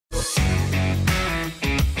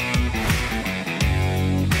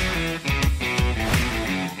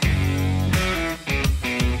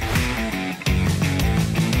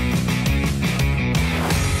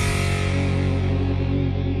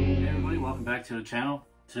back to the channel.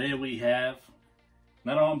 Today we have,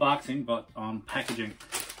 not on unboxing, but on packaging.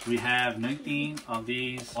 We have 19 of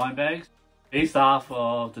these blind bags based off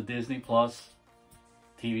of the Disney Plus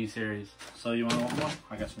TV series. So you want to open one?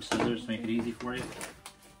 I got some scissors to make it easy for you.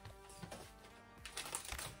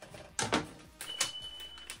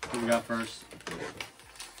 What we got first?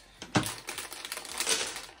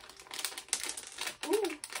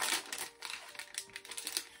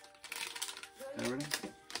 Ready?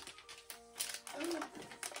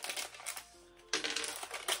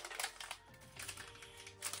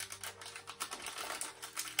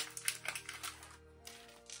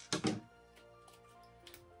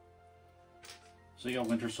 So you got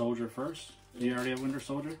Winter Soldier first. Do you already have Winter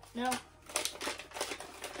Soldier? No.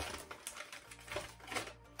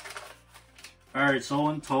 Alright, so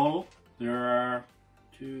in total, there are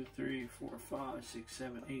 2, 3, 4, 5, 6,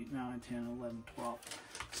 7, 8, 9, 10, 11, 12.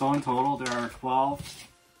 So in total, there are 12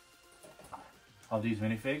 of these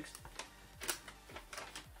minifigs.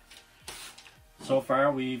 So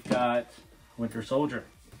far, we've got Winter Soldier,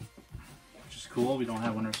 which is cool. We don't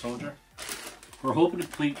have Winter Soldier. We're hoping to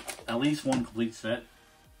complete at least one complete set.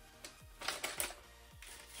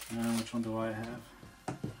 Which one do I have?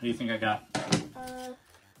 What do you think I got? I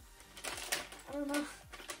don't know.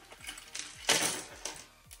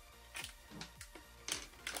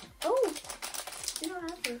 Oh, you don't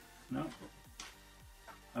have to. No.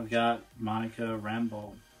 I've got Monica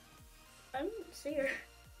Rambeau. I didn't see her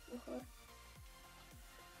before.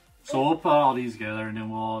 So we'll put all these together and then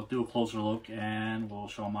we'll do a closer look and we'll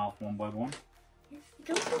show them off one by one.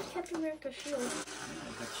 Don't have Captain America's shield. Yeah,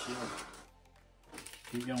 I got shield.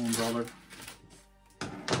 Keep going, brother.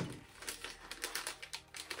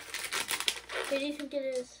 What do you think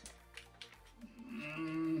it is? I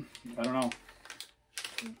don't know.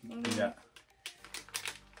 What do you got?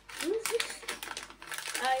 What is this?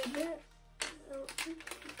 I don't think.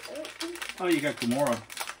 Oh, you got Gamora.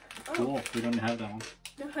 Oh. Cool. We don't have that one.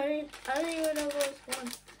 No, I don't even know what was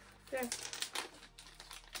one. There.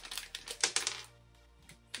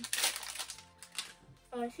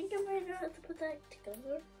 Oh, I think I might have to put that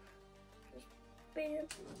together. Just bam.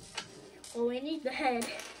 Oh, we need the head.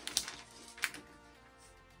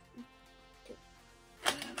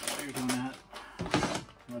 And while you're doing that,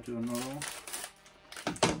 I'm going to do another one.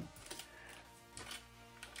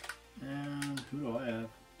 And who do I have?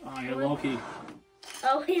 Oh, I got Loki.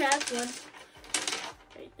 Oh, he has one.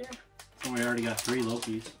 Right there. So we already got 3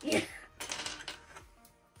 Lokis. Yeah.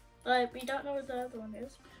 But we don't know what the other one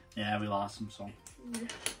is. Yeah, we lost them, so Yeah.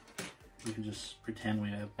 we can just pretend we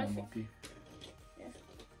have one Loki. Yeah.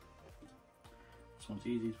 This one's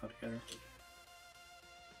easy to put together.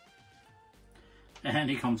 And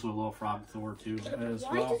he comes with a little frog Thor too as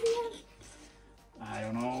Why well. does he have? I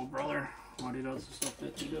don't know, brother. Why he does the stuff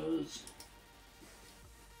that he does.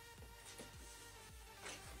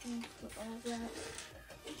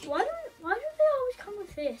 Why do they always come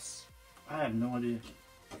with this? I have no idea.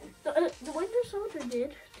 The Winter Soldier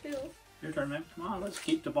did too. Your turn, man. Come on, let's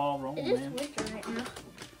keep the ball rolling, It is man. winter right now.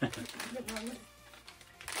 And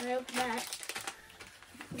I open that.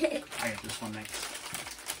 I got this one next.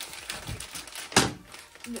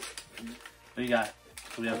 What you got?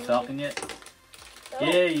 Do we have Falcon yet? Oh,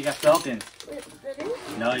 Yeah, you got Falcon. that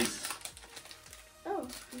is? Nice. Oh.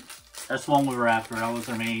 That's the one we were after. That was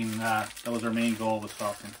our main. That was our main goal was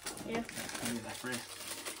Falcon. Yeah. Let me get that for you.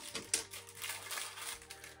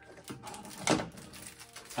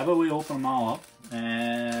 How about we open them all up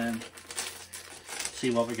and see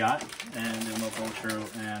what we got, and then we'll go through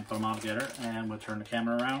and put them all together, and we'll turn the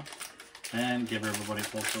camera around and give everybody a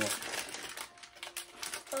closer look.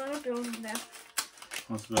 Oh, I'm building now.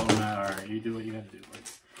 Let's build them out. Alright, you do what you gotta do.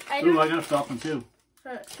 Ooh, I got a Falcon too.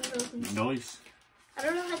 Nice. I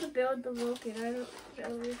don't know how to build the Vulcan. I don't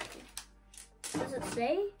really. Does it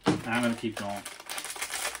say? I'm gonna keep going.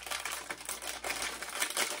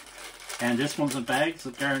 And this one's a bag,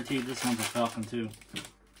 so guaranteed this one's a Falcon too.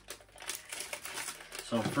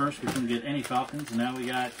 So first we couldn't get any Falcons, and now we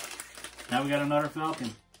got another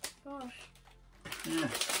Falcon. Gosh. Yeah.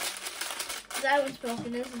 That one's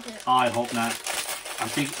Falcon, isn't it? Oh, I hope not. I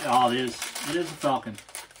think it is. It is a Falcon.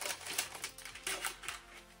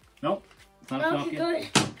 Nope, it's not a Falcon. Good.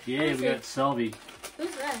 Yeah, we got Sylvie.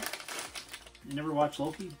 Who's that? You never watched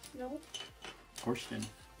Loki? No. Of course you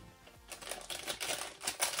didn't.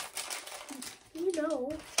 You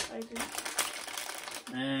know, I do.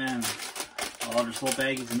 And oh, there's little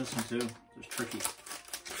baggies in this one too. There's tricky.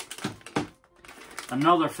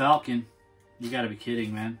 Another Falcon. You gotta be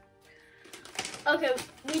kidding, man. Okay,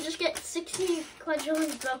 we just get 60 quadrillion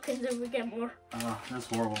Falcons and we get more. That's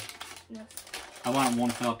horrible. No. I wanted one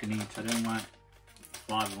Falcon each. I didn't want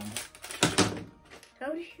 5 of them.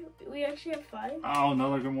 How did you? We actually have 5. Oh,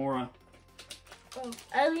 another Gamora. Oh,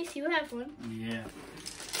 at least you have one. Yeah.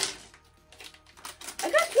 I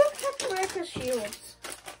got 2 Captain America shields.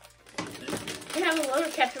 We have a lot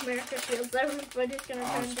of Captain America shields. Everybody's gonna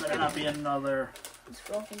turn This into better not be another. It's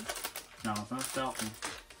Falcon. No, it's not Falcon.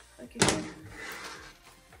 Okay, good.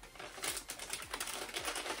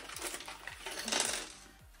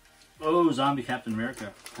 Oh, Zombie Captain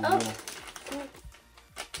America. Cool. Oh. Cool.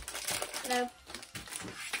 Now,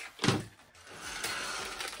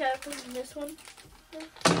 can I put in this one? Oh.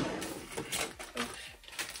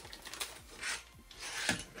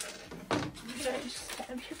 Should I just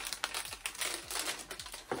stab you?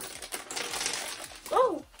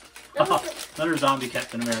 Oh! That was Another Zombie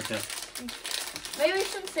Captain America. Maybe we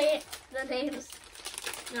shouldn't say it, the names.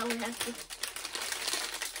 No, we have to.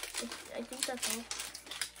 I think that's all.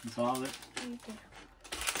 That's all of it? Okay.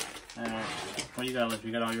 Alright. What you got left?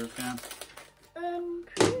 You got all yours, Cam?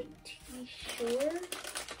 Pretty sure.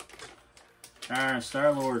 Alright,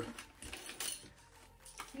 Star-Lord.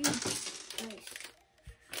 Nice.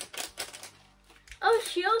 Oh,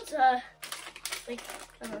 shields, like,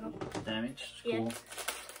 I don't know. Damage. Yeah. Cool.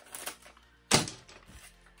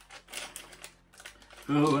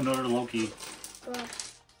 Ooh, another Loki.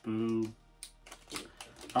 Boo.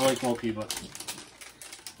 I like Loki, but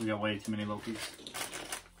we got way too many Lokis.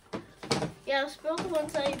 Yeah, spill the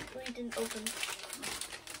ones we didn't open.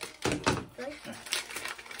 Right?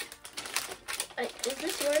 Is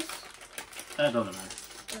this yours? That doesn't matter.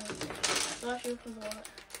 Lost you from the wallet.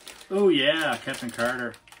 Oh yeah, Captain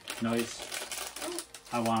Carter. Nice. Oh.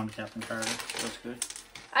 I wanted Captain Carter. That's good.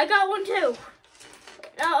 I got one too.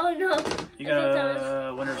 Oh no. You got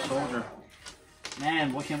a Winter Soldier.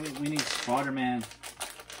 Man, what can we need Spider-Man.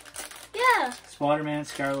 Yeah. Spider-Man,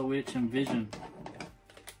 Scarlet Witch, and Vision.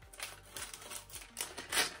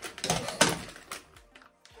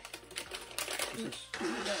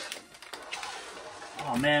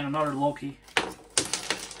 Oh man, another Loki.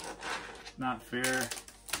 Not fair.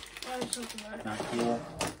 Not cool.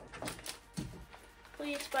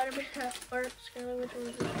 Please, Spider-Man or Scarlet Witch or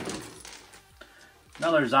Vision.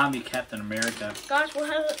 Another Zombie Captain America. Gosh, we'll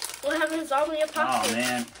have a zombie apocalypse. Oh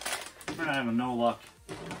man, we're not having no luck.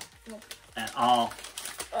 Nope. At all.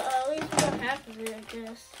 At least we got half of it, I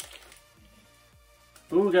guess.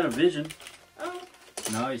 Ooh, we got a Vision. Oh.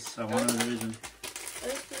 Nice, I wanted a Vision. At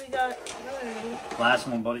least we got another one. Last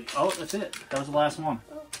one, buddy. Oh, that's it. That was the last one.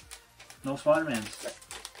 Oh. No Spider-Mans.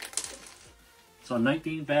 So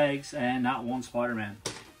 19 bags and not one Spider-Man.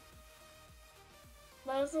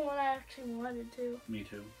 That was the one I actually wanted to. Me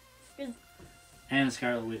too. Good. And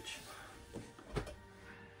Scarlet Witch.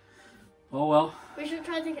 Oh well. We should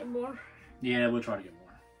try to get more. Yeah, we'll try to get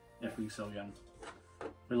more. If we still get them.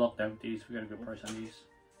 We lucked out with these. We got a good price on these.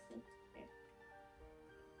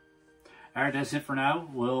 Alright, that's it for now.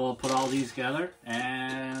 We'll put all these together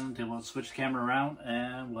and then we'll switch the camera around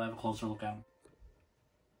and we'll have a closer look at them.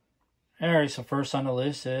 Alright, so first on the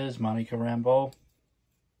list is Monica Rambeau.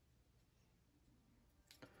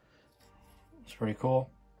 It's pretty cool.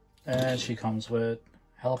 And she comes with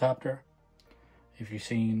helicopter. If you've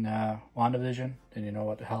seen Wandavision, then you know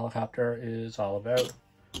what the helicopter is all about.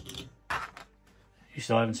 You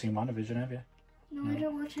still haven't seen Wandavision, have you? No, I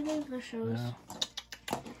don't watch any of the shows. No.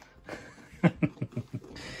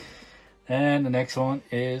 And the next one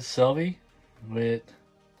is Sylvie with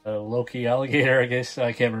a Loki alligator, I guess.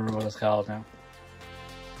 I can't remember what it's called now.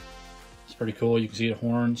 It's pretty cool. You can see the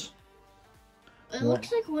horns. It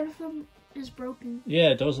looks like one of them is broken.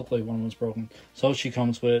 Yeah, it does look like one of them's broken. So she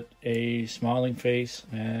comes with a smiling face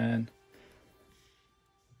and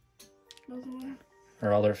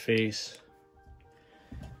her other face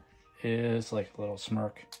is like a little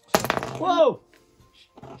smirk. So, whoa!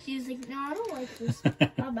 She's like, no, I don't like this.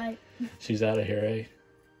 Bye-bye. She's out of here,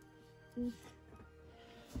 eh?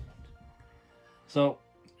 So,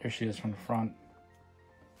 here she is from the front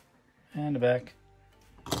and the back.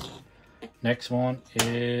 Next one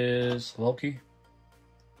is Loki.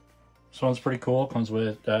 This one's pretty cool. Comes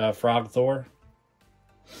with Frog Thor.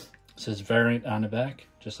 It says variant on the back,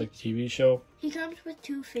 just like the TV show. He comes with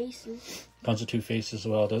 2 faces. Comes with 2 faces as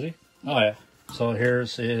well, does he? Oh yeah. So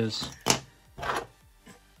here's his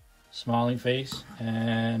smiling face,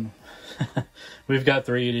 and we've got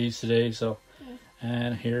 3 of these today. So,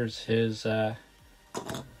 and here's his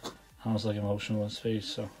almost like emotionless face.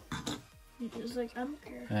 So. He's like, I don't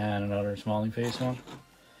care. And another smiling face one.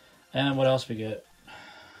 And what else we get?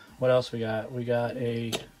 What else we got? We got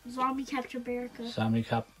a Zombie Captain America. Zombie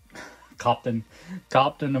Captain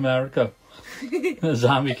America.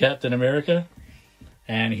 Zombie Captain America.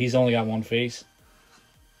 And he's only got one face.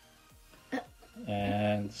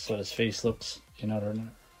 And so his face looks under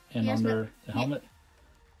the helmet.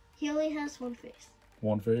 He only has one face.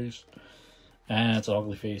 One face. And it's an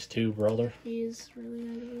ugly face too, brother. He is really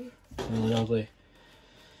ugly. Really ugly.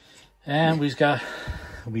 And we've got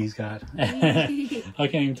I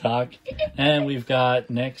can't even talk. And we've got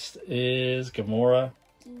next is Gamora.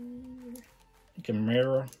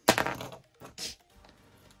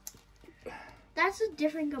 That's a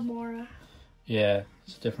different Gamora. Yeah,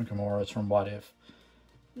 it's a different Gamora. It's from What If.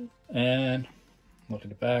 And look at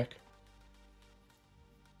the back.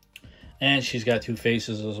 And she's got two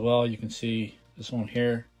faces as well. You can see this one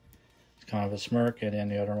here. It's kind of a smirk, and then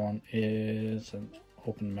the other one is an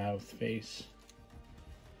open mouth face.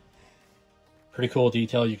 Pretty cool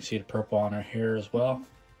detail. You can see the purple on her hair as well.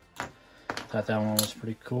 Thought that one was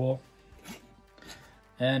pretty cool.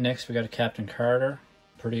 And next we got a Captain Carter.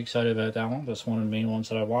 Pretty excited about that one. That's one of the main ones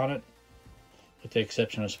that I wanted. With the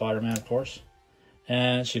exception of Spider-Man, of course.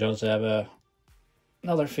 And she does have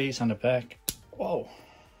another face on the back. Whoa.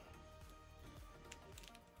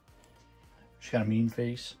 She's got a mean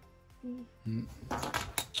face.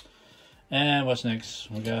 And what's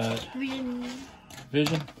next? We got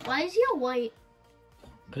Vision. Why is he all white?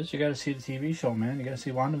 Because you got to see the TV show, man. You got to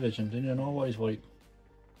see Wandavision. Didn't you know why he's white?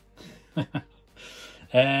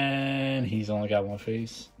 And he's only got one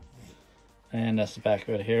face. And that's the back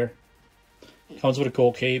of it here. Comes with a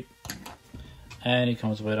cool cape. And he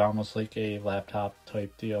comes with almost like a laptop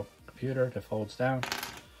type deal. Computer that folds down.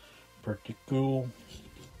 Pretty cool.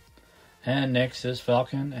 And next is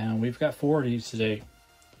Falcon. And we've got 4 of these today.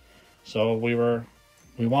 So we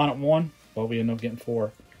wanted one, but we ended up getting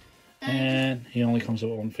 4. And he only comes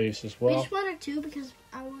with one face as well. We just wanted 2 because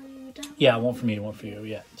I wanted you to have Yeah, one for me, one for you.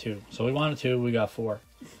 Yeah, 2. So we wanted 2, we got 4.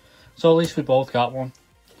 So at least we both got one.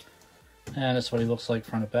 And that's what he looks like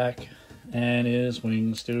front and back. And his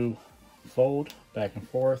wings do fold back and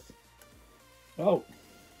forth. Oh.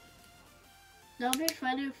 That would be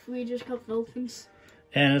fun if we just got Falcons.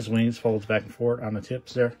 And his wings folds back and forth on the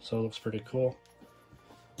tips there. So it looks pretty cool.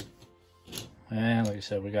 And like I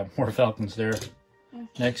said, we got more Falcons there.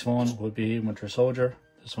 Next one would be Winter Soldier.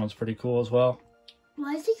 This one's pretty cool as well.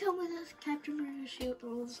 Why does he come with a Captain America shield?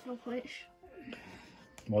 Oh, there's no point.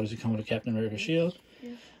 Why does he come with a Captain America shield?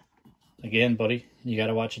 Yeah. Again, buddy, you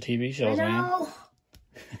gotta watch the TV shows, man.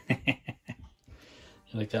 You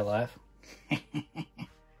like that laugh?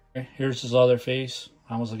 Here's his other face.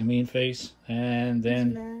 Almost like a mean face. And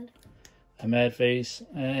then a mad face.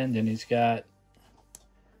 And then he's got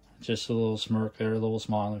just a little smirk there, a little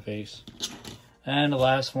smile on the face. And the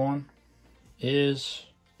last one is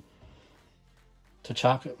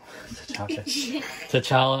T'Challa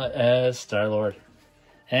as Star-Lord.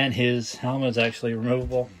 And his helmet is actually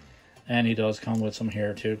removable. And he does come with some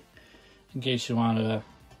hair too. In case you want to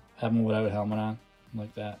have him without a helmet on.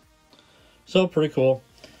 Like that. So pretty cool.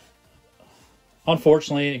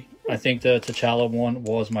 Unfortunately, I think the T'Challa one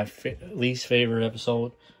was my least favorite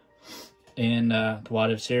episode in the What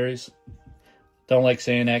If series. Don't like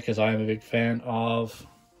saying that because I am a big fan of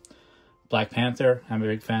Black Panther. I'm a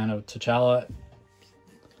big fan of T'Challa.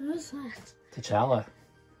 Who's that? T'Challa.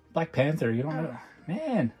 Black Panther. You don't know?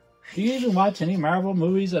 Man, do you even watch any Marvel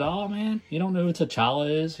movies at all, man? You don't know who T'Challa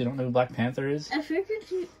is? You don't know who Black Panther is? I figured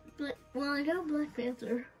well, I know Black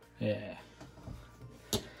Panther. Yeah.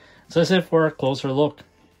 So that's it for a closer look.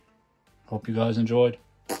 Hope you guys enjoyed.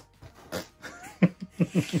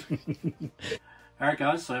 Alright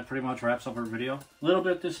guys, so that pretty much wraps up our video. A little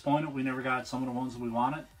bit disappointed we never got some of the ones that we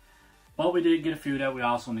wanted. But we did get a few that we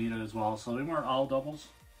also needed as well. So they weren't all doubles.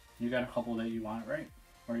 You got a couple that you wanted, right?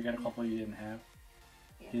 Or you got a couple you didn't have.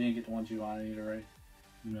 Yeah. You didn't get the ones you wanted either, right?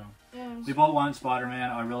 No. Yeah, we both wanted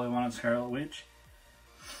Spider-Man. I really wanted Scarlet Witch.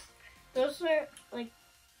 Those are like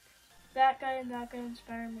that guy and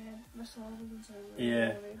Spider-Man.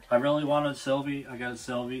 Yeah. I really wanted Sylvie. I got a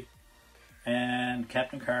Sylvie. And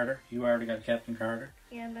Captain Carter. You already got Captain Carter.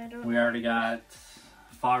 Yeah, and I don't. We already got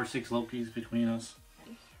 5 or 6 Lokis between us.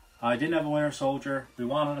 I didn't have a Winter Soldier. We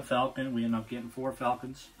wanted a Falcon. We ended up getting 4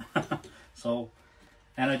 Falcons. So,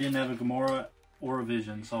 and I didn't have a Gamora or a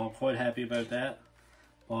Vision. So I'm quite happy about that.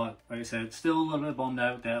 But like I said, still a little bit bummed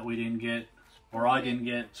out that we didn't get, or I didn't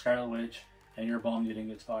get Scarlet Witch, and you're bummed you didn't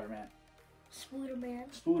get Spider-Man.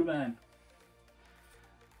 Spooderman.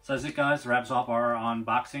 So that's it, guys. Wraps up our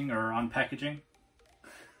unboxing or unpackaging.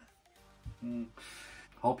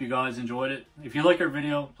 Hope you guys enjoyed it. If you like our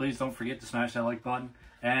video, please don't forget to smash that like button.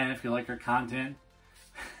 And if you like our content,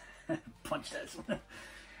 punch that.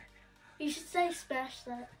 You should say smash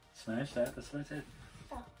that. Smash that, that's what I said.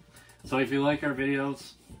 Oh. So if you like our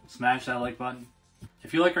videos, smash that like button.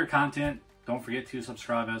 If you like our content, don't forget to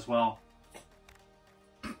subscribe as well.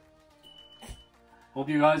 Hope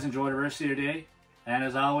you guys enjoy the rest of your day. And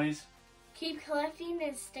as always, keep collecting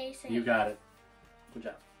and stay safe. you got it. Good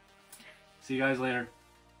job. See you guys later.